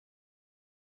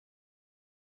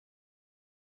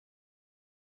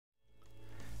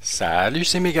Salut,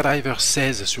 c'est Megadriver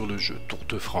 16 sur le jeu Tour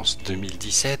de France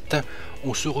 2017.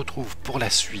 On se retrouve pour la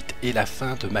suite et la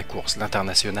fin de ma course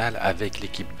l'internationale avec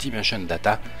l'équipe Dimension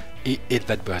Data et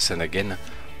Edvald Boasson Hagen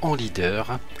en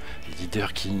leader.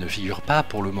 Leader qui ne figure pas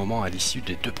pour le moment à l'issue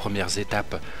des deux premières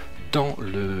étapes dans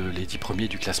les 10 premiers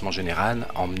du classement général,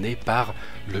 emmené par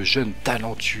le jeune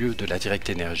talentueux de la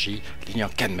Direct Energy, Lilian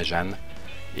Kanmejan,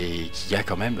 et qui a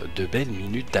quand même de belles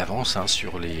minutes d'avance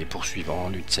sur les poursuivants,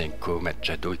 Lutsenko,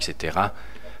 Machado, etc.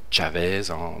 Chavez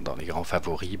dans les grands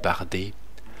favoris, Bardet,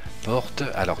 Porte,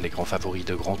 alors les grands favoris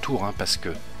de grand tour, parce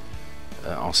que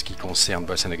en ce qui concerne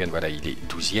Boasson Hagen, voilà, il est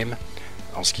 12e.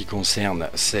 En ce qui concerne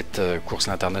cette course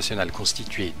internationale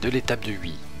constituée de l'étape de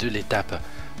Huy, de l'étape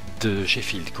de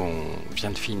Sheffield qu'on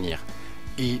vient de finir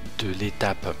et de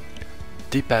l'étape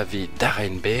des pavés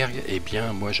d'Arenberg, eh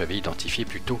bien moi j'avais identifié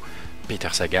plutôt Peter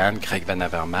Sagan, Greg Van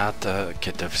Avermaet,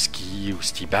 Ketowski ou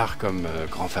Stibar comme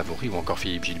grands favoris, ou encore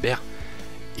Philippe Gilbert.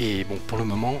 Et bon, pour le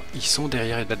moment, ils sont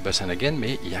derrière Edvald Boasson Hagen,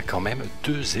 mais il y a quand même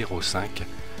 2,05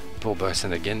 pour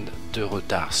Boasson Hagen de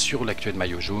retard sur l'actuel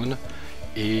maillot jaune,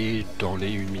 et dans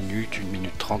les 1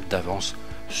 minute 30 d'avance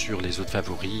sur les autres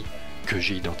favoris que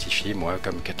j'ai identifiés, moi,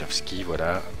 comme Ketowski,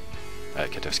 voilà.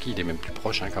 Ketowski, il est même plus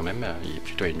proche quand même, il est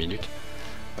plutôt à 1 minute.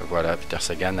 Voilà, Peter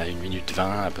Sagan à 1 minute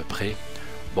 20 à peu près.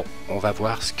 Bon, on va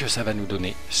voir ce que ça va nous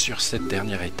donner sur cette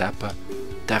dernière étape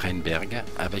d'Arenberg,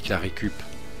 avec la récup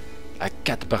à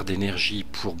 4 barres d'énergie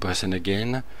pour Boasson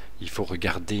Hagen. Il faut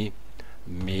regarder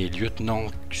mes lieutenants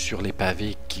sur les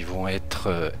pavés qui vont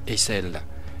être Essel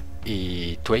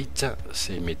et Thwaite.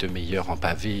 C'est mes deux meilleurs en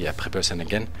pavé après Boasson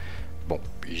Hagen. Bon,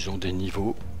 ils ont des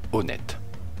niveaux honnêtes.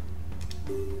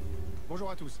 Bonjour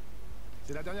à tous,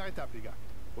 c'est la dernière étape les gars.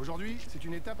 Aujourd'hui, c'est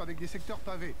une étape avec des secteurs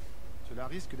pavés. Cela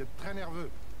risque d'être très nerveux.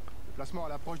 Le placement à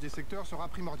l'approche des secteurs sera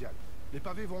primordial. Les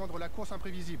pavés vont rendre la course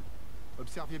imprévisible.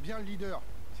 Observez bien le leader.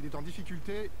 S'il est en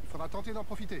difficulté, il faudra tenter d'en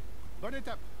profiter. Bonne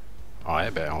étape.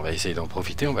 Ouais, ben on va essayer d'en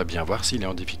profiter, on va bien voir s'il est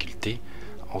en difficulté.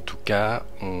 En tout cas,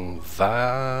 on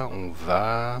va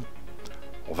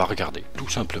regarder tout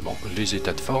simplement les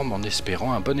états de forme en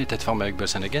espérant un bon état de forme avec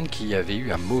Boasson Hagen qui avait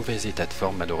eu un mauvais état de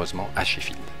forme malheureusement à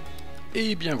Sheffield.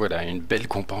 Et bien voilà, une belle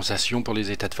compensation pour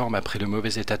les états de forme après le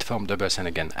mauvais état de forme de Boasson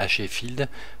Hagen à Sheffield.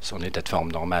 Son état de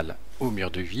forme normal au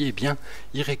mur de Huy, eh bien,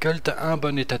 il récolte un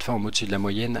bon état de forme au-dessus de la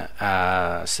moyenne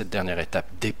à cette dernière étape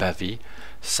des pavés.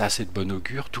 Ça, c'est de bon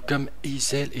augure, tout comme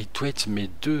Essel et Thwaite, mes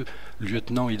deux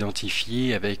lieutenants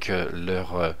identifiés avec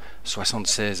leurs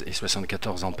 76 et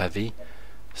 74 en pavé.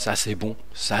 Ça, c'est bon,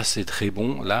 ça, c'est très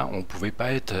bon. Là, on ne pouvait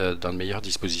pas être dans de meilleures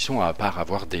dispositions à part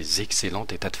avoir des excellents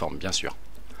états de forme, bien sûr.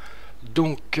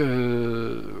 Donc,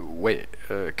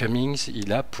 Cummings,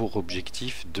 il a pour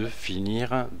objectif de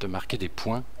finir, de marquer des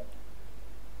points.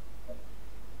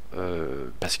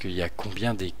 Parce qu'il y a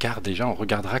combien d'écart déjà, on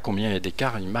regardera combien il y a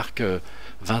d'écart. Il marque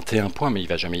 21 points, mais il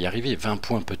va jamais y arriver. 20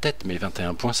 points peut-être, mais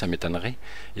 21 points, ça m'étonnerait.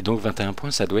 Et donc 21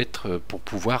 points, ça doit être pour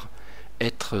pouvoir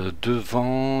être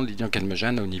devant Lilian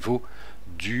Kanmejan au niveau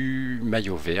du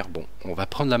maillot vert. Bon, on va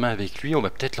prendre la main avec lui, on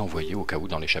va peut-être l'envoyer au cas où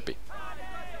dans l'échappée.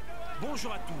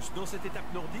 Bonjour à tous. Dans cette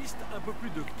étape nordiste, un peu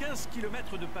plus de 15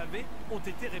 km de pavés ont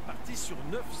été répartis sur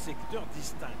 9 secteurs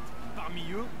distincts. Parmi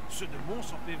eux, ceux de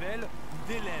Mons-en-Pévèle ou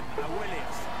d'Élem à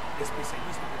Wallers. Les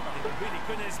spécialistes de Paris-Roubaix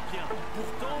les connaissent bien.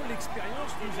 Pourtant,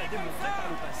 l'expérience nous a démontré par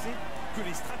le passé que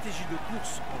les stratégies de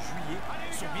course en juillet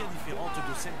sont bien différentes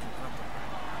de celles du printemps.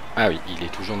 Ah oui, il est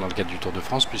toujours dans le cadre du Tour de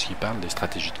France puisqu'il parle des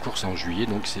stratégies de course en juillet,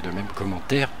 donc c'est le même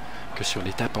commentaire que sur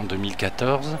l'étape en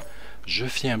 2014. Je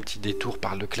fais un petit détour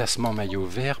par le classement maillot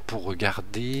vert pour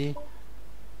regarder...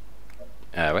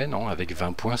 Ah ouais, non, avec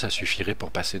 20 points, ça suffirait pour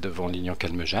passer devant Lilian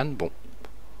Kanmejan. Bon,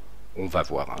 on va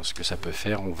voir ce que ça peut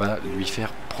faire. On va lui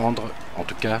faire prendre, en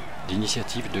tout cas,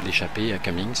 l'initiative de l'échapper à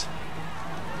Cummings.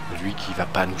 Lui qui va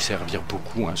pas nous servir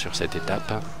beaucoup sur cette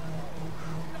étape.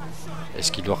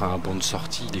 Est-ce qu'il aura un bon de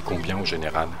sortie? Il est combien au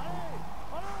général?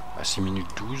 À 6 minutes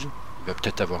 12. Il va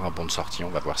peut-être avoir un bon de sortie, on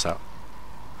va voir ça.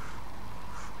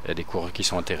 Il y a des coureurs qui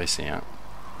sont intéressés.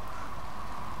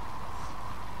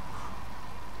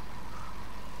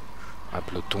 Un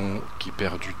peloton qui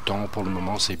perd du temps pour le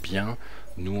moment, c'est bien.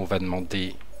 Nous, on va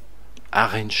demander à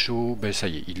Renshaw, ben ça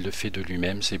y est, il le fait de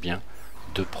lui-même, c'est bien,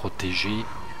 de protéger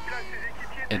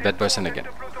Edvald Boasson Hagen.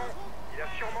 Il a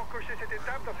sûrement coché cette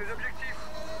étape dans ses objectifs.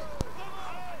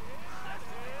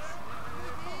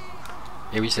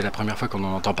 Et oui, c'est la première fois qu'on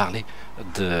en entend parler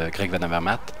de Greg Van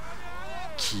Avermaet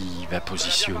qui va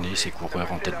positionner ses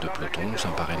coureurs en tête de peloton, ça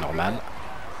me paraît normal,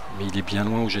 mais il est bien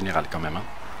loin au général quand même.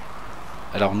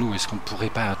 Alors nous, est-ce qu'on ne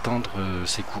pourrait pas attendre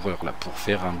ces coureurs là pour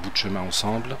faire un bout de chemin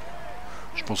ensemble?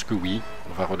 Je pense que oui,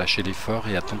 on va relâcher l'effort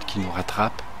et attendre qu'ils nous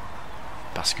rattrapent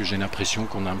parce que j'ai l'impression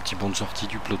qu'on a un petit bond de sortie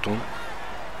du peloton.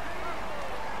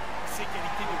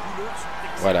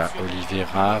 Voilà,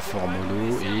 Oliveira,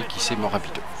 Formolo et qui c'est mon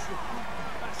rapido.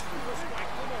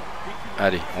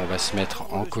 Allez, on va se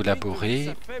mettre en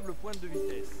collaboré.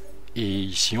 Et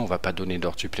ici, on va pas donner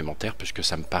d'ordre supplémentaire puisque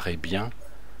ça me paraît bien.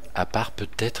 À part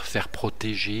peut-être faire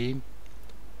protéger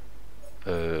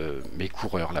mes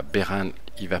coureurs. Là, Beran,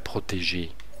 il va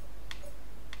protéger.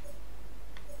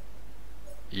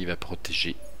 Il va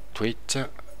protéger Tweet.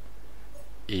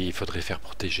 Et il faudrait faire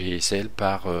protéger SL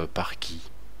par qui?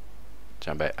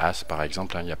 Tiens, ben, As par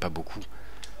exemple, il n'y a pas beaucoup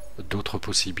d'autres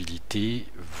possibilités.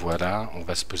 Voilà, on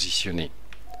va se positionner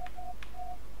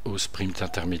au sprint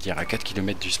intermédiaire, à 4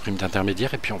 km du sprint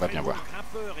intermédiaire, et puis on va bien voir.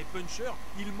 Et puncher,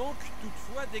 il manque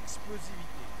toutefois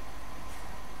d'explosivité.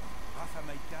 Rafa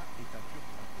Maïka est un pur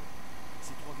grimpeur.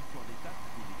 Ses 3 victoires d'étape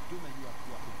et les 2 maillots à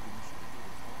poids obtenus sur le Tour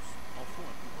de France en font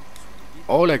un coureur qui se dédie.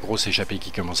 Oh, la grosse échappée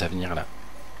qui commence à venir là.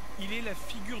 Il est la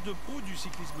figure de proue du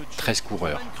cyclisme tchèque. 13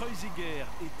 coureurs. Kreuziger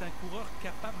est un coureur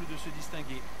capable de se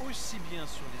distinguer aussi bien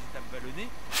sur les étapes vallonnées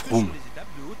que sur les étapes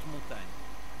de haute montagne.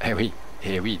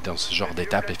 Eh oui, dans ce genre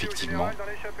d'étape, effectivement,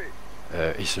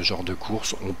 et ce genre de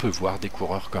course, on peut voir des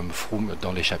coureurs comme Froome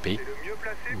dans l'échappée,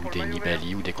 ou des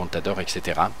Nibali, ou des Contador,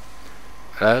 etc.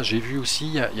 Là, j'ai vu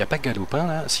aussi, il n'y a pas Galopin,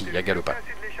 là? Si, il y a Galopin.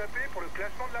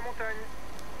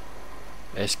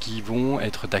 Est-ce qu'ils vont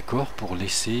être d'accord pour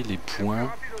laisser les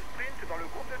points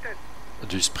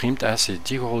du sprint? Ah, c'est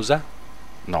Diego Rosa?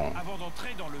 Non.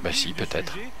 Bah si,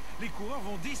 peut-être.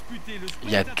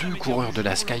 Il y a 2 coureurs de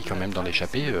la Sky quand même dans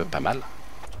l'échappée, pas mal.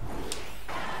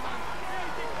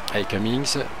 Avec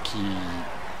Cummings qui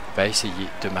va essayer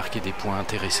de marquer des points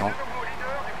intéressants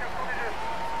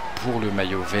pour le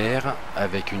maillot vert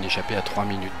avec une échappée à 3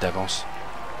 minutes d'avance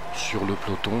sur le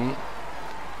peloton.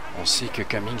 On sait que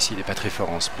Cummings il n'est pas très fort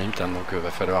en sprint, hein, donc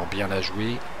va falloir bien la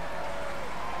jouer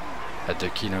à 2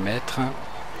 km.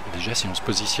 Déjà si on se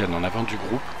positionne en avant du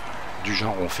groupe, du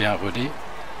genre on fait un relais,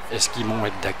 est-ce qu'ils vont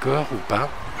être d'accord ou pas?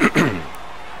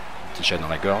 Petit chat dans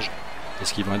la gorge.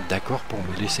 Est-ce qu'ils vont être d'accord pour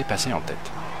me laisser passer en tête?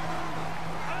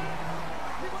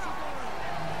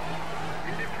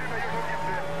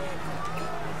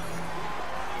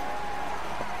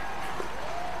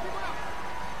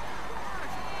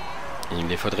 Il me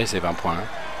les faudrait ces 20 points.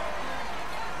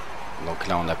 Donc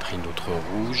là on a pris notre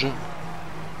rouge.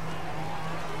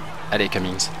 Allez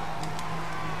Cummings.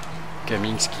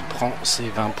 Cummings qui prend ses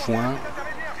 20 points.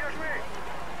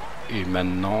 Et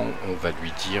maintenant, on va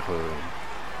lui dire...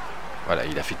 voilà,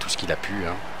 il a fait tout ce qu'il a pu.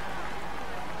 Hein.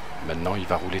 Maintenant, il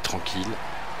va rouler tranquille.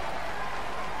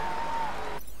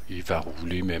 Il va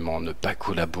rouler même en ne pas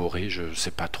collaborer, je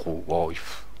sais pas trop. Oh,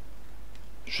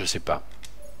 je sais pas.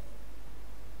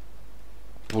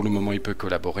 Pour le moment, il peut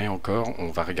collaborer encore. On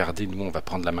va regarder, nous, on va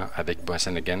prendre la main avec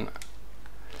Boasson Hagen.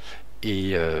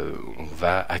 Et on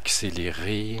va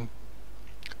accélérer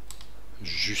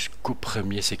jusqu'au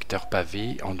premier secteur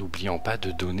pavé, en n'oubliant pas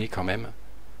de donner quand même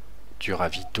du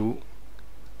ravito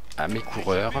à mes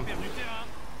coureurs. Le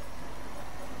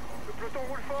peloton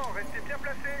roule fort, restez bien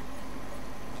placés.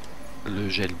 Le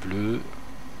gel bleu.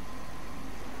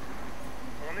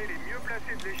 On est les mieux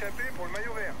placés de l'échappée pour le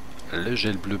maillot vert. Le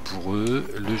gel bleu pour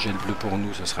eux, le gel bleu pour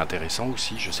nous, ce serait intéressant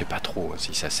aussi. Je sais pas trop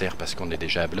si ça sert parce qu'on est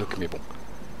déjà à bloc, mais bon.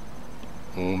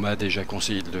 On m'a déjà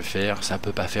conseillé de le faire, ça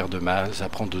peut pas faire de mal, ça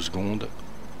prend 2 secondes.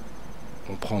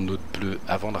 On prend notre bleu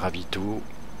avant le ravito.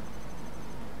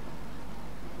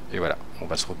 Et voilà, on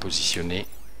va se repositionner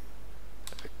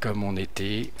comme on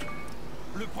était.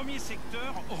 Le premier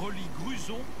secteur relie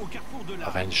Gruson au carrefour de la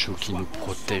Rencho qui nous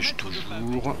protège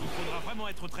toujours.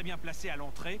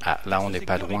 À ah, là on n'est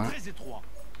pas loin.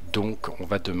 Donc on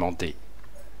va demander,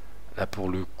 là pour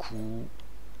le coup,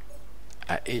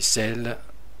 à SL,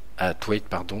 à Tweet,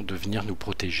 pardon, de venir nous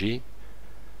protéger.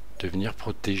 De venir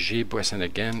protéger Boasson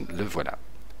Hagen, le voilà.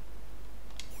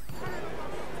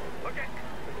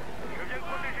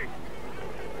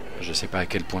 Je sais pas à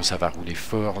quel point ça va rouler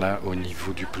fort là au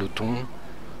niveau du peloton.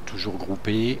 Toujours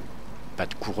groupé. Pas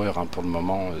de coureur hein, pour le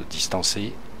moment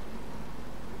distancé.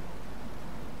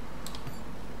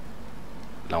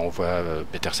 Là on voit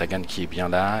Peter Sagan qui est bien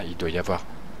là. Il doit y avoir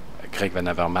Greg Van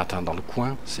Avermaet dans le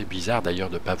coin. C'est bizarre d'ailleurs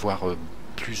de ne pas voir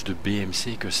plus de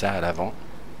BMC que ça à l'avant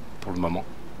pour le moment.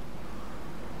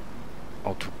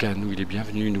 En tout cas nous il est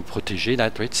bienvenu nous protéger là.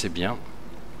 Tweet c'est bien.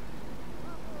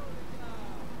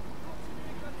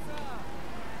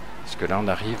 Parce que là on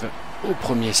arrive au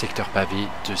premier secteur pavé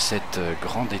de cette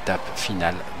grande étape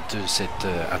finale de cette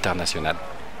internationale.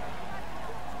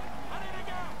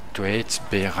 Tweet,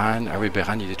 Beran, ah oui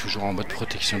Beran il est toujours en mode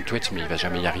protection de Tweet mais il va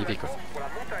jamais y arriver quoi.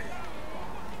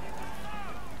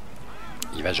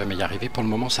 Il va jamais y arriver. Pour le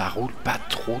moment, ça roule pas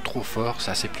trop fort.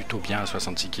 Ça, c'est plutôt bien à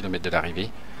 66 km de l'arrivée.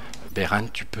 Beran,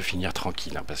 tu peux finir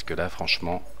tranquille, hein, parce que là,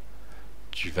 franchement,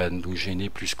 tu vas nous gêner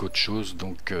plus qu'autre chose.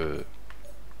 Donc,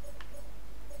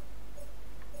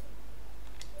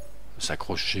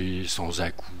 s'accrocher sans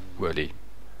à-coup, allez,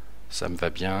 ça me va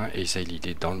bien. Et ça, il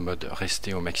est dans le mode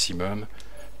rester au maximum.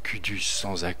 Cudus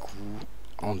sans à-coup.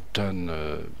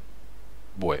 Anton,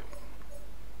 ouais.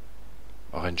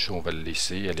 Rencho, on va le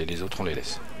laisser. Allez, les autres, on les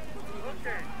laisse.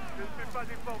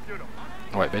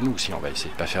 Ouais, ben nous aussi, on va essayer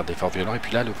de pas faire d'efforts violents. Et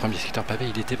puis là, le premier secteur pavé,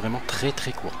 il était vraiment très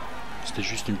court. C'était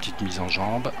juste une petite mise en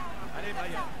jambe.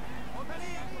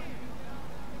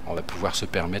 On va pouvoir se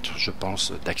permettre, je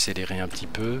pense, d'accélérer un petit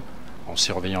peu, en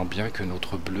surveillant bien que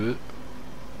notre bleu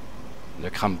ne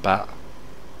crame pas.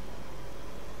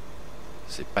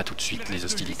 C'est pas tout de suite les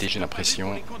hostilités, j'ai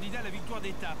l'impression.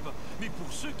 Mais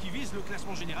pour ceux qui visent le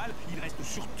classement général, il reste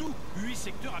surtout 8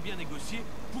 secteurs à bien négocier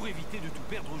pour éviter de tout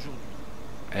perdre aujourd'hui.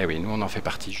 Eh oui, nous on en fait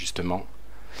partie justement.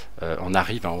 On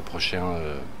arrive au prochain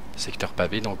secteur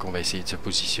pavé, donc on va essayer de se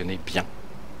positionner bien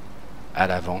à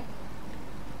l'avant.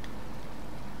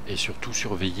 Et surtout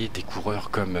surveiller des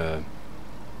coureurs comme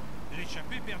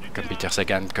Peter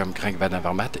Sagan, comme Greg Van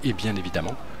Avermaet, et bien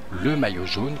évidemment le maillot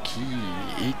jaune qui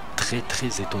est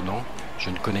très étonnant. Je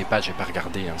ne connais pas, j'ai pas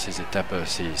regardé ces étapes,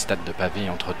 ces stades de pavé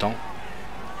entre temps.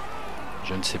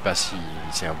 Je ne sais pas si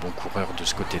c'est un bon coureur de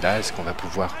ce côté-là. Est-ce qu'on va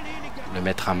pouvoir le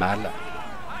mettre à mal?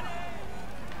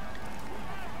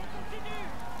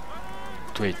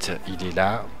 Tweet, il est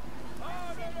là.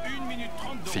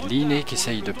 Féline qui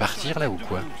essaye de partir là ou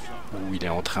quoi? Ou il est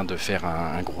en train de faire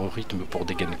un gros rythme pour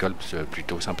des Genkolps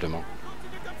plutôt simplement.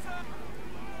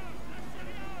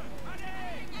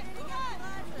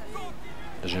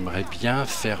 J'aimerais bien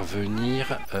faire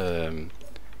venir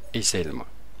Essel, moi.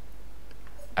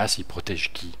 Ah, s'il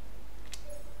protège qui?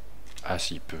 Ah,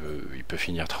 il peut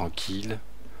finir tranquille.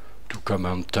 Tout comme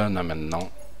Anton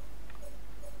maintenant.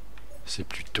 C'est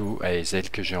plutôt à Essel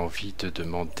que j'ai envie de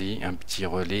demander un petit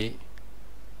relais.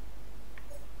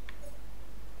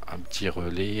 Un petit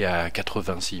relais à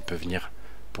 80 s'il peut venir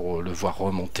pour le voir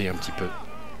remonter un petit peu.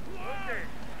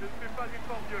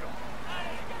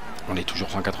 On est toujours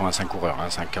 185 coureurs,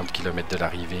 50 km de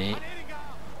l'arrivée.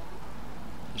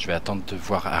 Je vais attendre de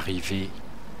voir arriver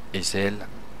Essel.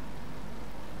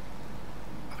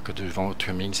 Alors que devant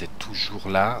Thumming, c'est toujours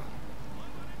là.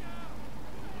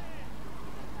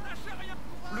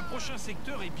 Le prochain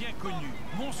secteur est bien connu,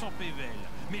 Mons-en-Pévèle.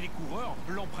 Mais les coureurs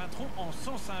l'emprunteront en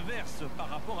sens inverse par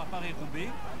rapport à Paris-Roubaix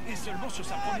et seulement sur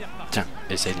sa première partie. Tiens,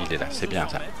 Essel, il est là, c'est bien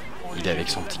ça. Il est avec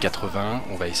son petit 80,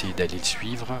 on va essayer d'aller le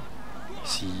suivre.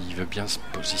 S'il veut bien se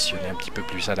positionner un petit peu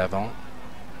plus à l'avant.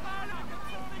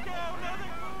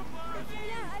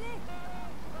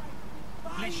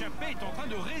 L'échappée est en train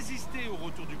de résister au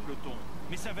retour du peloton,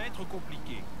 mais ça va être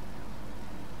compliqué.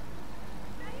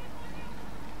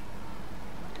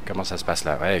 Comment ça se passe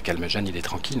là? Ouais, Calme-Jeanne, il est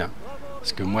tranquille.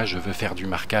 Parce que moi, je veux faire du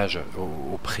marquage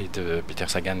auprès de Peter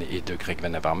Sagan et de Greg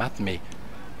Van Avermaet, mais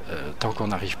tant qu'on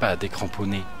n'arrive pas à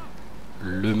décramponner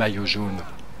le maillot jaune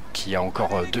qui a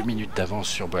encore 2 minutes d'avance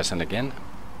sur Boasson Hagen,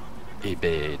 et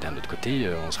ben d'un autre côté,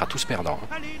 on sera tous perdants.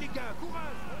 Allez les gars, courage!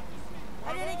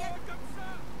 Allez les gars,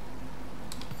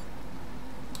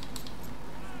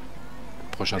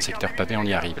 Prochain secteur pavé, on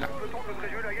y arrive là.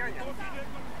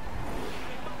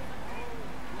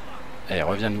 Allez,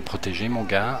 reviens nous protéger mon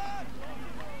gars.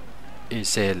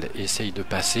 Essaye de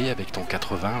passer avec ton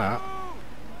 80 là.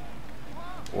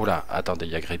 Oh là, attendez,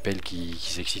 il y a Greppel qui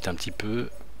s'excite un petit peu.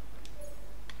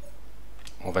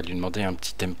 On va lui demander un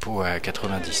petit tempo à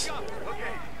 90.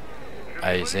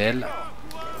 À Essel.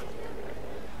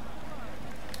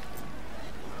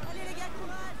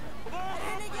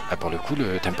 Ah, pour le coup,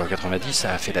 le tempo à 90,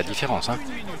 ça a fait la différence. Hein.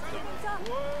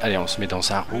 Allez, on se met dans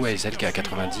sa roue à Essel qui est à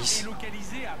 90.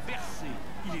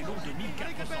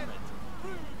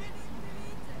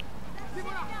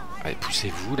 Allez,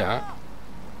 poussez-vous là.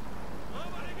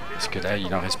 Parce que là,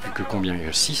 il en reste plus que combien?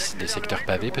 6 des secteurs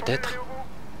pavés peut-être.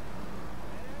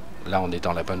 Là, on est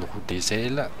dans la bonne route des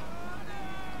ailes.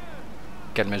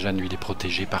 Calme-Jeanne, lui, il est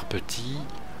protégé par Petit.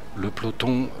 Le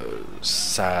peloton,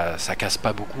 ça casse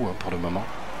pas beaucoup hein, pour le moment.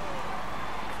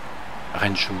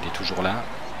 Rencho, il est toujours là.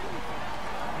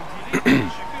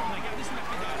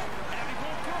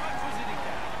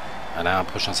 Voilà, un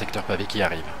prochain secteur pavé qui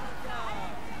arrive.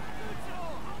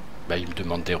 Bah, il me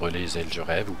demande des relais ailes, je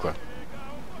rêve ou quoi?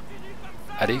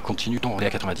 Allez, continue ton relais à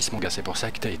 90, mon gars. C'est pour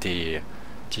ça que tu as été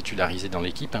titularisé dans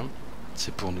l'équipe. Hein.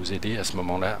 C'est pour nous aider à ce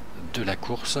moment-là de la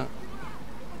course.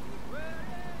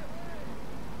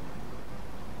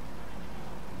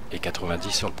 Et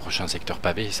 90 sur le prochain secteur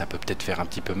pavé, ça peut peut-être faire un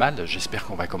petit peu mal. J'espère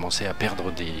qu'on va commencer à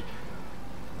perdre des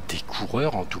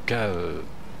coureurs, en tout cas,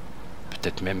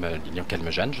 peut-être même Lilian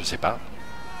Calmejane, je sais pas.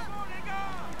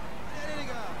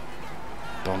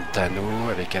 Pantano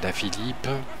avec Alaphilippe.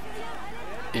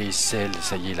 Et Celle,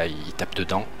 ça y est, là, il tape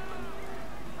dedans.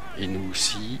 Et nous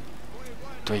aussi.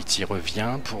 Toi, il y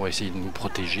revient pour essayer de nous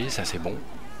protéger, ça c'est bon.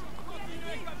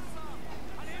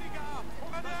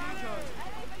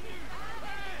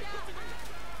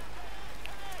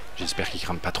 J'espère qu'ils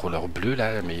crament pas trop leur bleu,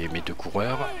 là, mes deux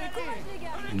coureurs.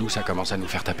 Nous, ça commence à nous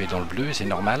faire taper dans le bleu, c'est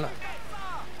normal.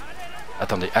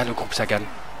 Attendez, ah, le groupe Sagan.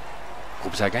 Le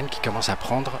groupe Sagan qui commence à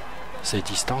prendre ses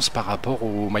distances par rapport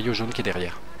au maillot jaune qui est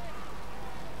derrière.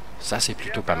 Ça, c'est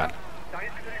plutôt pas mal.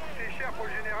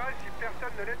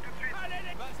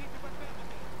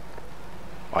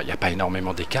 Il n'y a pas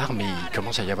énormément d'écart, mais il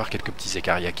commence à y avoir quelques petits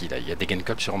écarts. Il y a qui là? Il y a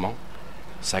Degenkolb sûrement.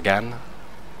 Sagan.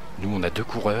 Nous, on a deux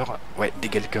coureurs. Ouais,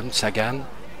 Degenkolb, Sagan,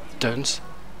 Tuns.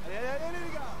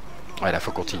 Ouais, là,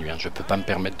 faut continuer. Hein. Je peux pas me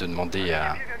permettre de demander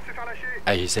à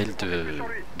Edvald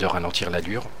de ralentir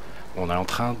l'allure. On est en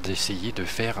train d'essayer de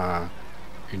faire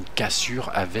une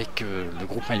cassure avec le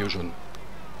groupe maillot jaune.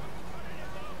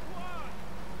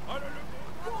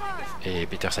 Et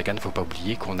Peter Sagan, faut pas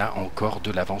oublier qu'on a encore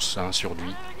de l'avance sur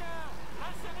lui.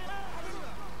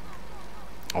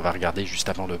 On va regarder juste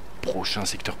avant le prochain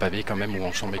secteur pavé quand même où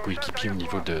en sont mes coéquipiers au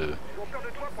niveau de...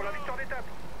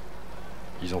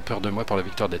 Ils ont peur de moi pour la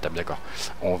victoire d'étape, d'accord.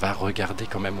 On va regarder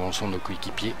quand même où en sont nos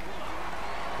coéquipiers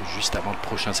juste avant le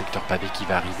prochain secteur pavé qui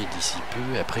va arriver d'ici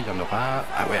peu. Et après il y en aura...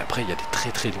 Ah ouais, après il y a des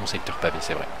très très longs secteurs pavés,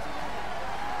 c'est vrai.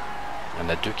 Il y en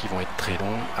a deux qui vont être très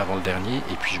longs avant le dernier.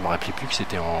 Et puis je me rappelais plus que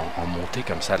c'était en montée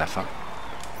comme ça à la fin.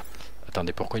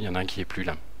 Attendez, pourquoi il y en a un qui est plus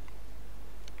là?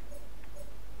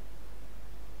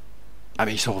 Ah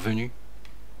mais ils sont revenus.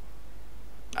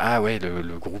 Ah ouais,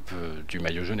 le groupe du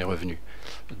maillot jaune est revenu.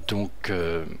 Donc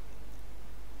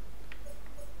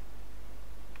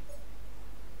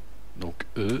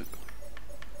eux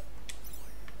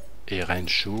et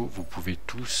Renshaw, vous pouvez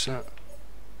tous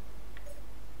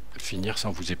finir sans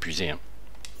vous épuiser. Hein.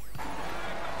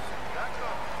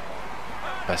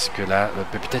 Parce que là,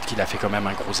 peut-être qu'il a fait quand même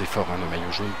un gros effort, hein, le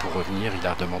maillot jaune, pour revenir. Il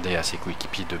a demandé à ses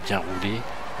coéquipiers de bien rouler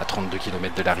à 32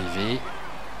 km de l'arrivée.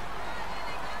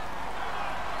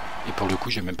 Et pour le coup,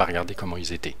 j'ai même pas regardé comment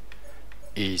ils étaient.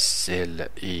 Et Celle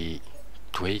et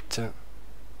Thwaite,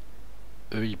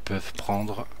 eux, ils peuvent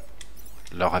prendre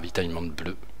leur ravitaillement de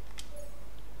bleu.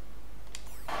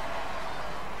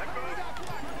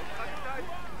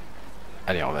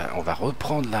 Allez, on va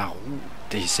reprendre la roue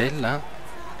des ailes, là.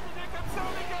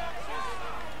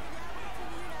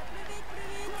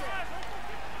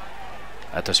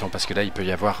 Attention, parce que là, il peut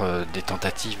y avoir des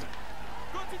tentatives.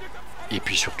 Et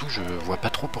puis surtout, je vois pas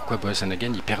trop pourquoi Boasson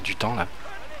Hagen, il perd du temps, là.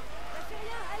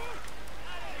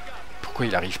 Pourquoi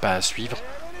il n'arrive pas à suivre?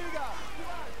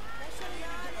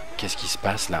 Qu'est-ce qui se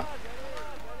passe, là?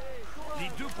 Les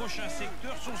deux prochains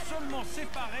secteurs sont seulement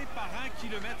séparés par 1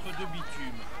 km de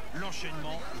bitume.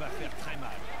 L'enchaînement va faire très mal.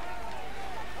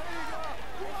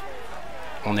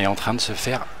 On est en train de se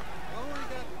faire...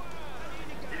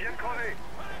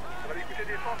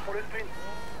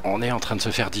 On est en train de se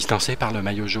faire distancer par le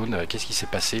maillot jaune. Qu'est-ce qui s'est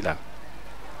passé là?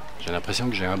 J'ai l'impression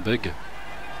que j'ai un bug.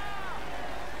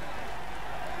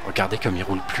 Regardez comme il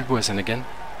roule plus, Boasson Hagen.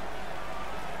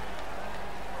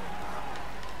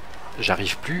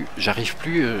 J'arrive plus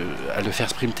à le faire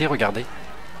sprinter, regardez.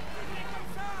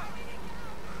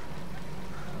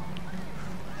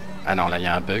 Ah non, là il y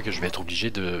a un bug, je vais être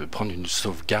obligé de prendre une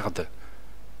sauvegarde.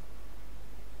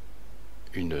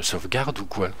 Une sauvegarde ou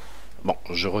quoi? Bon,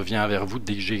 je reviens vers vous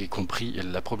dès que j'ai compris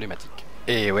la problématique.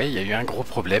 Et ouais, il y a eu un gros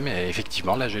problème, et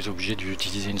effectivement, là j'ai obligé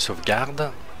d'utiliser une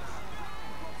sauvegarde.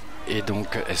 Et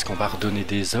donc, est-ce qu'on va redonner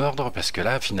des ordres? Parce que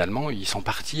là, finalement, ils sont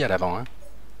partis à l'avant. Hein.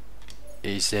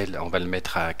 Et Celle, on va le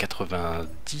mettre à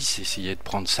 90, essayer de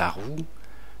prendre sa roue.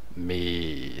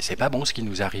 Mais c'est pas bon ce qui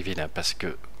nous est arrivé là, parce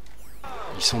que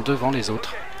ils sont devant les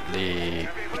autres. Les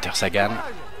Peter Sagan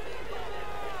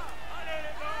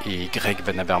et Greg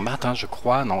Van Avermaet, hein, je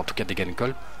crois. Non, en tout cas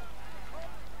Degenkolb.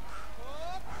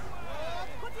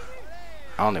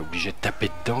 Ah, on est obligé de taper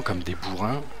dedans comme des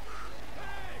bourrins.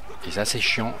 Et ça c'est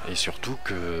chiant. Et surtout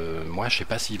que moi je sais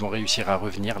pas s'ils vont réussir à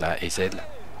revenir là, Edvald.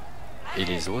 Et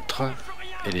les autres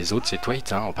c'est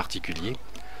Thwaite hein, en particulier.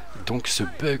 Donc ce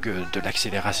bug de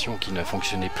l'accélération qui ne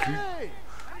fonctionnait plus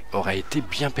aurait été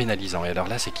bien pénalisant. Et alors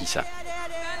là c'est qui ça?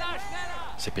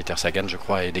 C'est Peter Sagan je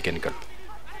crois et Degenkolb.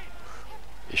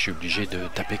 Et je suis obligé de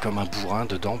taper comme un bourrin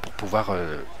dedans pour pouvoir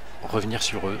revenir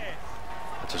sur eux.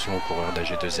 Attention au coureur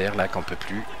d'AG2R là qu'on peut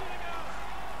plus.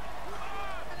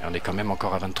 Et on est quand même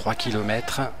encore à 23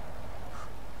 km.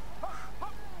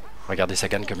 Regardez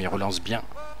Sagan comme il relance bien.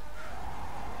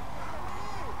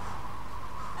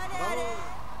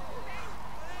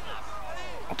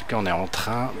 En tout cas, on est en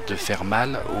train de faire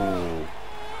mal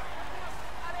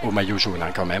au maillot jaune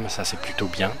hein, quand même. Ça, c'est plutôt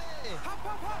bien.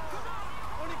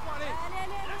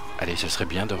 Allez, ce serait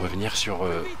bien de revenir sur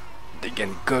des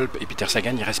Grande Boucle. Et Peter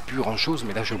Sagan, il reste plus grand-chose.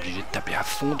 Mais là, j'ai obligé de taper à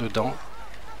fond dedans.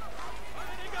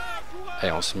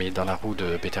 Et on se met dans la roue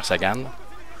de Peter Sagan.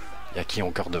 Il y a qui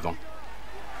encore devant?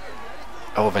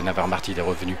 Oh, Van Avermaet, il est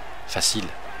revenu. Facile.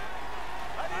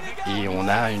 Et on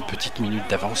a une petite minute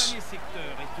d'avance.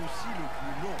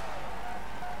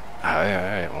 Ah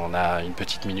ouais, on a une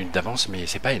petite minute d'avance, mais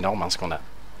c'est pas énorme hein, ce qu'on a.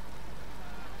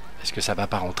 Est-ce que ça va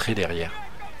pas rentrer derrière?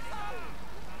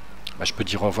 Bah, je peux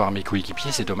dire au revoir à mes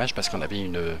coéquipiers, c'est dommage parce qu'on avait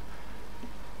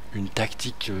une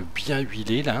tactique bien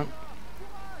huilée là.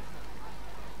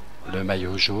 Le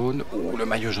maillot jaune. Oh, le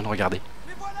maillot jaune, regardez.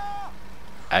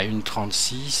 À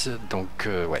 1,36, donc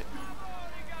ouais.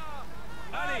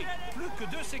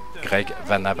 Greg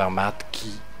Van Avermaet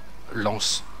qui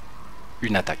lance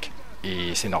une attaque.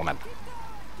 Et c'est normal.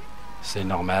 C'est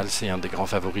normal, c'est un des grands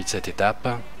favoris de cette étape.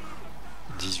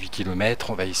 18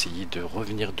 km, on va essayer de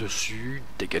revenir dessus.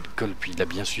 Des Grande Boucle, puis il a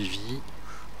bien suivi.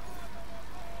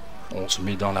 On se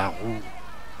met dans la roue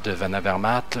de Van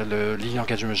Avermaet. Le Lilian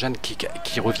Kajumjan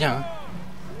qui revient. Hein.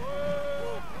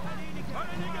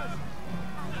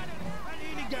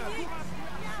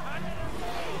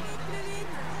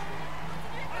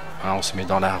 On se met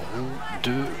dans la roue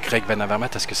de Greg Van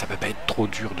Avermaet. Est-ce que ça va pas être trop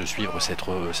dur de suivre cette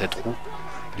roue?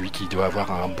 Lui qui doit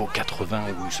avoir un beau 80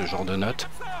 ou ce genre de note.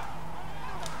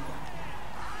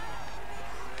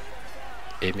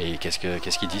 Et mais qu'est-ce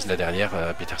qu'ils disent là derrière,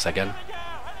 Peter Sagan?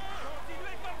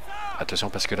 Attention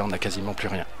parce que là on n'a quasiment plus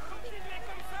rien.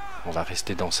 On va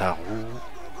rester dans sa roue.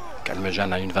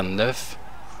 Calmejean à 1,29.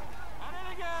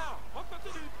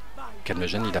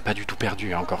 Calmejean, il n'a pas du tout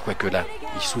perdu, hein, encore quoique là,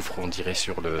 il souffre, on dirait,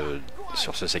 sur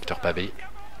ce secteur pavé.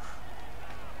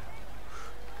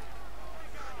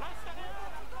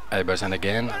 Allez, Boasson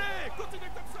Hagen.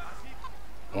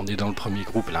 On est dans le premier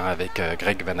groupe là avec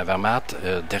Greg Van Avermaet.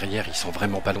 Derrière, ils sont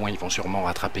vraiment pas loin, ils vont sûrement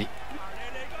rattraper.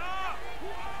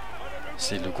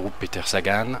 C'est le groupe Peter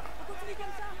Sagan.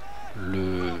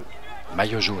 Le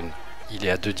maillot jaune, il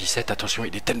est à 2,17. Attention,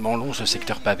 il est tellement long ce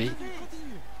secteur pavé.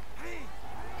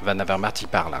 Van Avermaet, il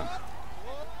parle. Hein.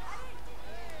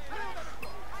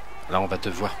 Là, on va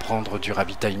devoir prendre du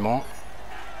ravitaillement.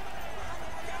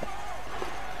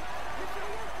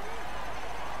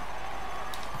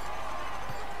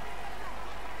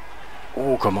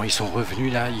 Oh, comment ils sont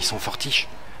revenus là, ils sont fortiches.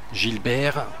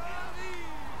 Gilbert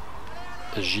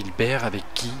avec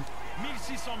qui?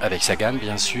 Avec Sagan,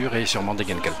 bien sûr, et sûrement des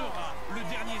Grande Boucle.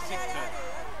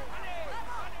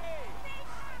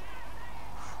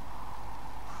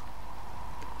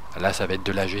 Là, ça va être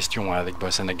de la gestion hein, avec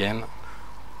Boasson Hagen.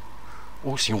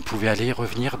 Oh, si on pouvait aller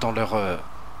revenir dans de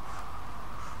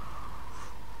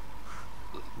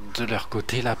leur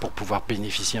côté là pour pouvoir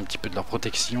bénéficier un petit peu de leur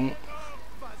protection.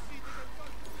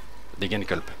 Des Grande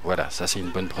Boucle. Voilà, ça c'est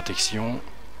une bonne protection.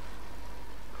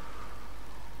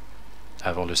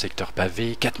 Avant le secteur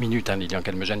pavé. 4 minutes, hein, Lilian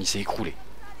Calmejean, il s'est écroulé.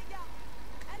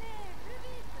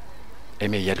 Eh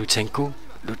mais il y a Lutsenko.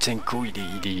 Lutsenko, il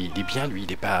est bien, lui,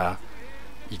 il est pas...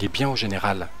 Il est bien au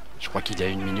général. Je crois qu'il y a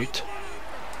 1 minute.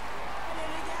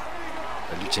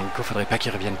 Lutsenko, faudrait pas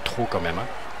qu'il revienne trop quand même. Hein.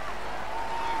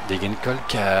 Des Grande Boucle,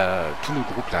 tout le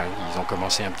groupe là, ils ont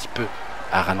commencé un petit peu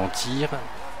à ralentir.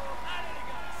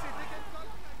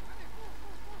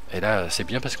 Et là, c'est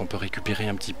bien parce qu'on peut récupérer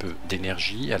un petit peu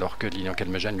d'énergie, alors que Lilian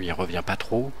Calmejean, lui, il revient pas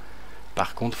trop.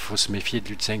 Par contre, il faut se méfier de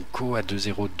Lutsenko à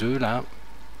 2,02 là.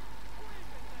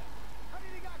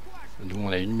 Nous,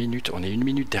 on a 1 minute, on est 1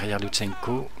 minute derrière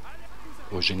Lutsenko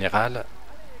au général.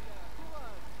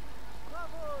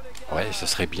 Ouais, ce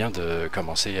serait bien de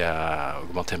commencer à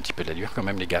augmenter un petit peu l'allure quand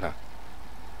même, les gars là.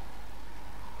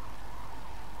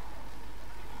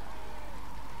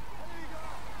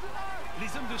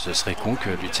 Ce serait con que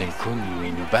Lutsenko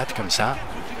nous batte comme ça.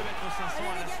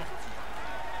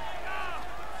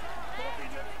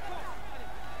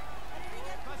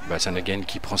 Boasson Hagen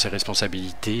qui prend ses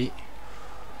responsabilités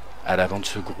à l'avant de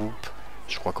ce groupe.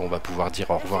 Je crois qu'on va pouvoir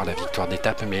dire au revoir à la victoire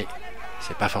d'étape, mais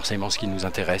c'est pas forcément ce qui nous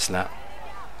intéresse là.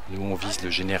 Nous on vise le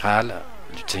général.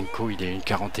 Lutsenko il est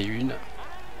 1,41.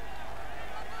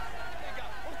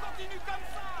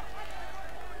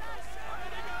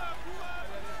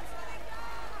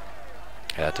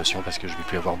 Et attention parce que je vais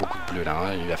plus avoir beaucoup de bleu là,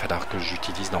 hein. Il va falloir que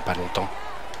j'utilise dans pas longtemps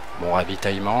mon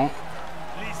ravitaillement.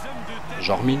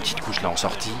 J'en remets une petite couche là en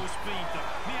sortie.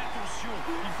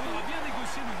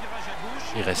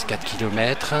 Il reste 4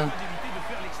 km.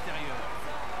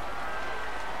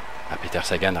 Ah, Peter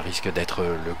Sagan risque d'être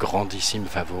le grandissime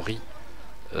favori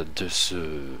de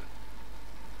ce...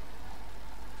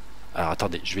 Alors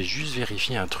attendez, je vais juste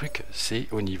vérifier un truc. C'est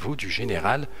au niveau du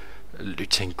général.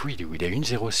 Lutsenko, il est où? Il est à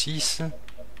 1,06.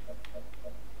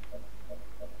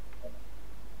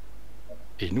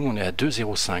 Et nous, on est à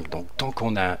 2,05. Donc tant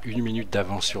qu'on a 1 minute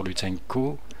d'avance sur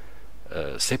Lutsenko,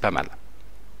 c'est pas mal.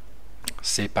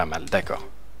 C'est pas mal, d'accord.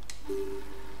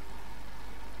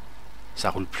 Ça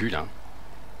roule plus là.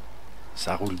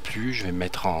 Ça roule plus, je vais me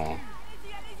mettre en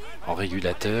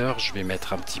régulateur, je vais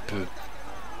mettre un petit peu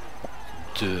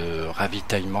de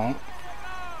ravitaillement.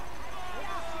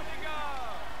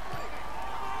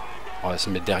 On va se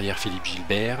mettre derrière Philippe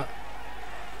Gilbert.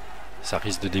 Ça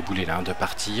risque de débouler là, de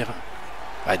partir.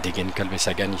 Ouais, Degenkolb et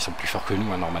Sagan, ils sont plus forts que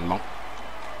nous hein, normalement.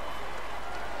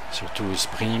 Surtout au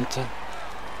sprint.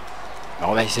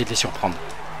 Alors, on va essayer de les surprendre.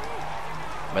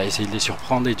 On va essayer de les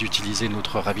surprendre et d'utiliser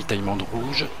notre ravitaillement de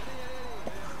rouge.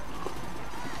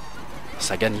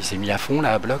 Sagan, il s'est mis à fond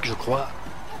là à bloc, je crois.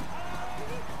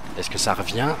 Est-ce que ça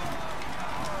revient?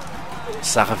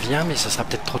 Ça revient, mais ça sera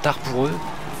peut-être trop tard pour eux.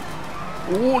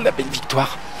 Oh, la belle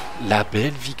victoire! La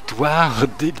belle victoire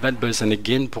d'Edvald Boasson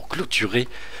Hagen pour clôturer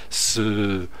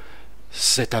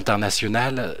cet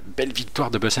international. Belle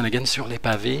victoire de Boasson Hagen sur les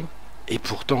pavés. Et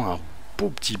pourtant, un beau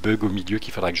petit bug au milieu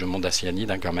qu'il faudra que je monte à Cyanide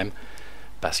hein, quand même.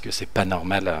 Parce que c'est pas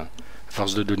normal, à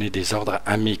force de donner des ordres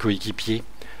à mes coéquipiers,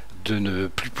 de ne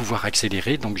plus pouvoir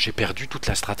accélérer. Donc j'ai perdu toute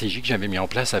la stratégie que j'avais mis en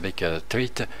place avec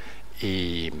Tweet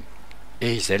et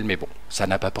Isel. Mais bon, ça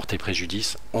n'a pas porté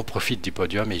préjudice. On profite du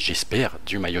podium et j'espère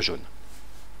du maillot jaune.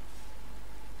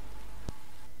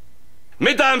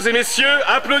 Mesdames et messieurs,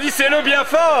 applaudissez-le bien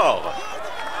fort.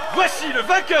 Voici le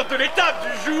vainqueur de l'étape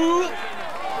du jour,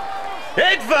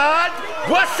 Edvald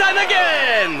Boasson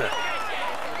Hagen.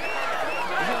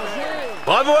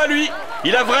 Bravo à lui,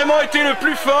 il a vraiment été le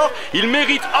plus fort, il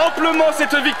mérite amplement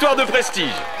cette victoire de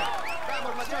prestige.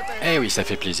 Eh oui, ça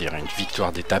fait plaisir, une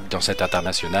victoire d'étape dans cet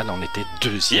international, on était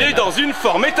deuxième. Il est dans une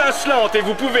forme étincelante et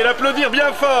vous pouvez l'applaudir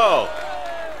bien fort.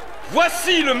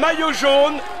 Voici le maillot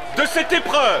jaune de cette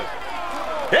épreuve.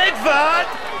 Edvald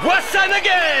Boasson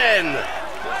Hagen.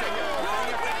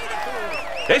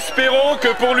 Espérons que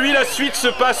pour lui la suite se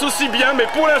passe aussi bien, mais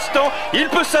pour l'instant, il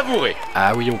peut savourer.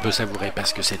 Ah oui, on peut savourer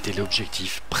parce que c'était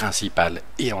l'objectif principal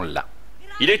et on l'a.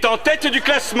 Il est en tête du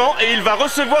classement et il va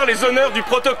recevoir les honneurs du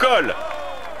protocole.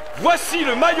 Voici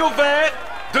le maillot vert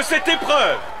de cette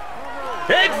épreuve.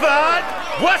 Edvald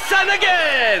Boasson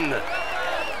Hagen.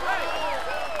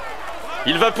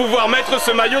 Il va pouvoir mettre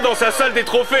ce maillot dans sa salle des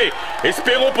trophées.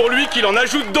 Espérons pour lui qu'il en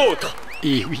ajoute d'autres.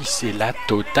 Et oui, c'est la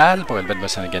totale pour Edvald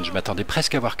Boasson Hagen. Je m'attendais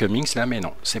presque à voir Cummings là, mais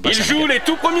non, c'est Boasson Il joue Hagen. les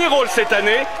tout premiers rôles cette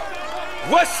année.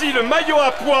 Voici le maillot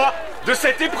à poids de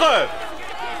cette épreuve.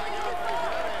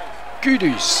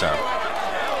 Kudus.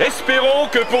 Espérons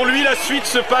que pour lui la suite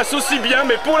se passe aussi bien,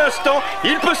 mais pour l'instant,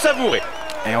 il peut savourer.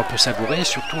 Et on peut savourer,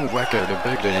 surtout on voit que le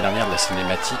bug de l'année dernière de la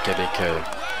cinématique avec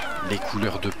les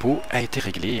couleurs de peau a été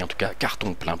réglé. Et en tout cas,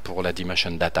 carton plein pour la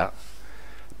Dimension Data.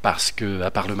 Parce que,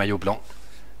 à part le maillot blanc,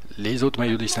 les autres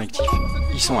maillots distinctifs,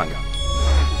 ils sont un gars.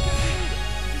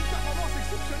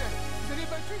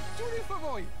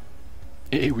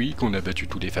 Et oui, qu'on a battu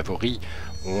tous les favoris.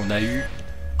 On a eu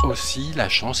aussi la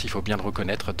chance, il faut bien le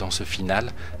reconnaître, dans ce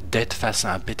final, d'être face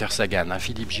à un Peter Sagan, un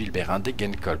Philippe Gilbert, un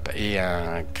Degenkolb et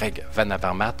un Greg Van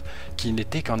Avermaet qui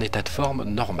n'étaient qu'en état de forme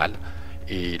normal.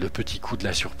 Et le petit coup de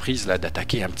la surprise, là,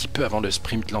 d'attaquer un petit peu avant le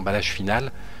sprint, l'emballage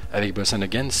final, avec Boasson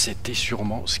Hagen, c'était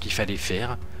sûrement ce qu'il fallait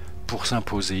faire pour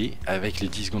s'imposer avec les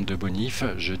 10 secondes de bonif.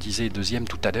 Je disais deuxième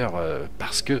tout à l'heure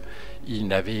parce que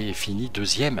il avait fini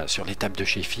deuxième sur l'étape de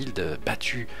Sheffield,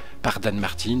 battu par Dan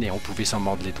Martin, et on pouvait s'en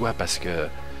mordre les doigts parce que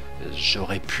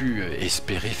j'aurais pu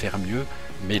espérer faire mieux,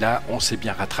 mais là on s'est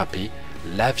bien rattrapé.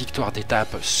 La victoire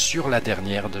d'étape sur la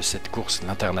dernière de cette course,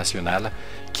 l'internationale,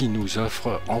 qui nous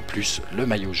offre en plus le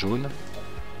maillot jaune.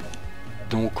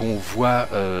 Donc on voit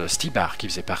Stibar qui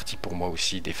faisait partie pour moi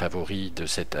aussi des favoris de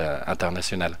cette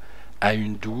internationale à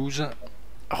 1,12.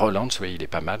 Roland, oui, il est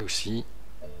pas mal aussi.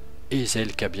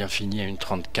 Ezel qui a bien fini à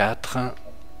 1,34.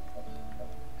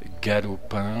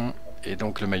 Galopin. Et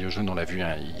donc le maillot jaune, on l'a vu,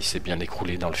 hein, il s'est bien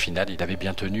écroulé dans le final. Il avait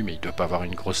bien tenu, mais il ne doit pas avoir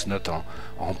une grosse note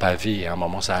en pavé. Et à un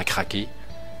moment, ça a craqué.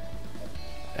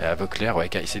 Vauclair, ouais,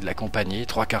 qui a essayé de l'accompagner.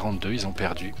 3,42, ils ont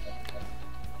perdu.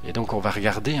 Et donc on va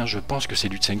regarder, hein, je pense que c'est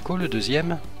Lutsenko le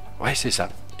deuxième. Ouais, c'est ça.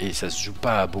 Et ça se joue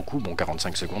pas beaucoup. Bon,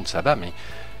 45 secondes, ça va, mais...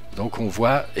 Donc on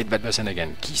voit Edvald Boasson Hagen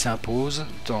qui s'impose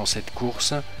dans cette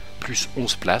course. Plus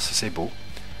 11 places, c'est beau.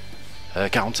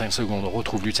 45 secondes, on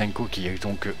retrouve Lutsenko qui est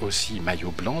donc aussi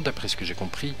maillot blanc d'après ce que j'ai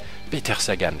compris. Peter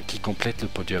Sagan qui complète le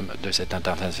podium de cette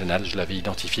internationale, je l'avais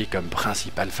identifié comme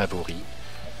principal favori.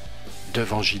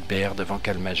 Devant Gilbert, devant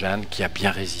Kalmajan qui a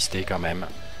bien résisté quand même.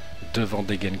 Devant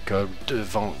Degenkolb,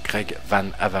 devant Greg Van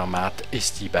Avermaet,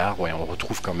 Estibar, ouais, on le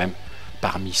retrouve quand même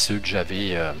parmi ceux que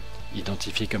j'avais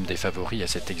identifiés comme des favoris à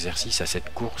cet exercice, à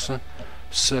cette course.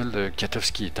 Seul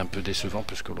Katowski est un peu décevant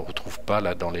parce qu'on ne le retrouve pas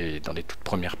là dans les toutes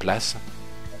premières places.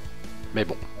 Mais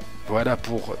bon, voilà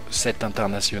pour cette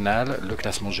internationale, le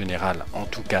classement général en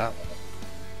tout cas.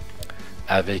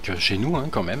 Avec chez nous hein,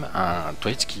 quand même un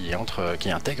Thwaites qui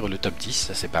intègre le top 10,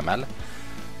 ça c'est pas mal.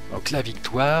 Donc la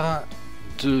victoire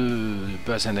de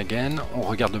Boasson Hagen, on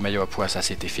regarde le maillot à pois, ça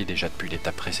s'était fait déjà depuis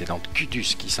l'étape précédente,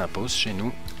 Kudus qui s'impose chez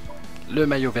nous. Le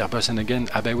maillot vert Boasson Hagen,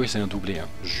 ah bah oui c'est un doublé, hein,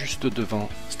 juste devant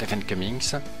Stephen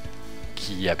Cummings,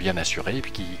 qui a bien assuré et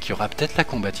puis qui aura peut-être la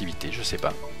combativité, je sais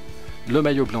pas. Le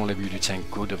maillot blanc, on l'a vu,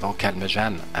 Lutsenko devant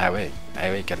Kalmajan, ah ouais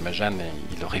Kalmajan,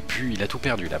 il a tout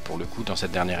perdu là pour le coup dans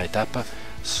cette dernière étape,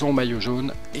 son maillot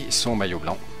jaune et son maillot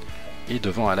blanc. Et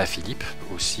devant Alaphilippe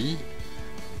aussi,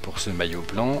 pour ce maillot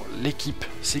blanc, l'équipe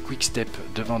c'est Quick Step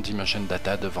devant Dimension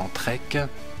Data, devant Trek.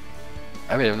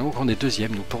 Ah ouais, donc on est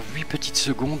deuxième, nous pour 8 petites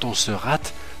secondes on se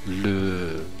rate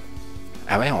le...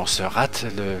 Ah ouais, on se rate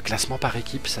le classement par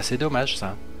équipe, ça c'est dommage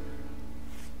ça.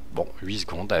 Bon, 8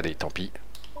 secondes, allez tant pis.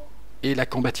 Et la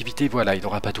combativité, voilà, il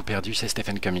n'aura pas tout perdu, c'est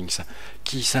Stephen Cummings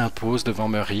qui s'impose devant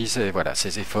Meurice, et voilà,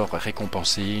 ses efforts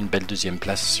récompensés, une belle deuxième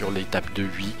place sur l'étape de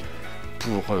 8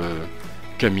 pour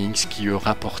Cummings qui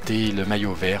aura porté le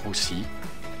maillot vert aussi,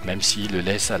 même s'il le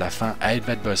laisse à la fin à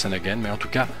Edvald Boasson Hagen, mais en tout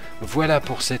cas, voilà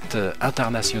pour cette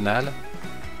internationale.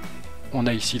 On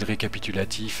a ici le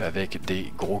récapitulatif avec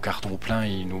des gros cartons pleins,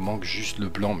 il nous manque juste le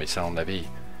blanc, mais ça on avait...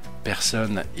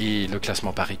 personne et le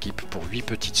classement par équipe pour 8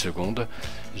 petites secondes.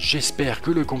 J'espère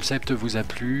que le concept vous a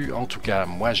plu. En tout cas,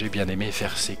 moi j'ai bien aimé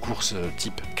faire ces courses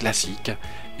type classique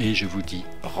et je vous dis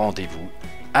rendez-vous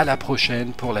à la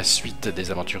prochaine pour la suite des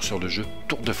aventures sur le jeu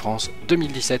Tour de France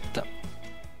 2017.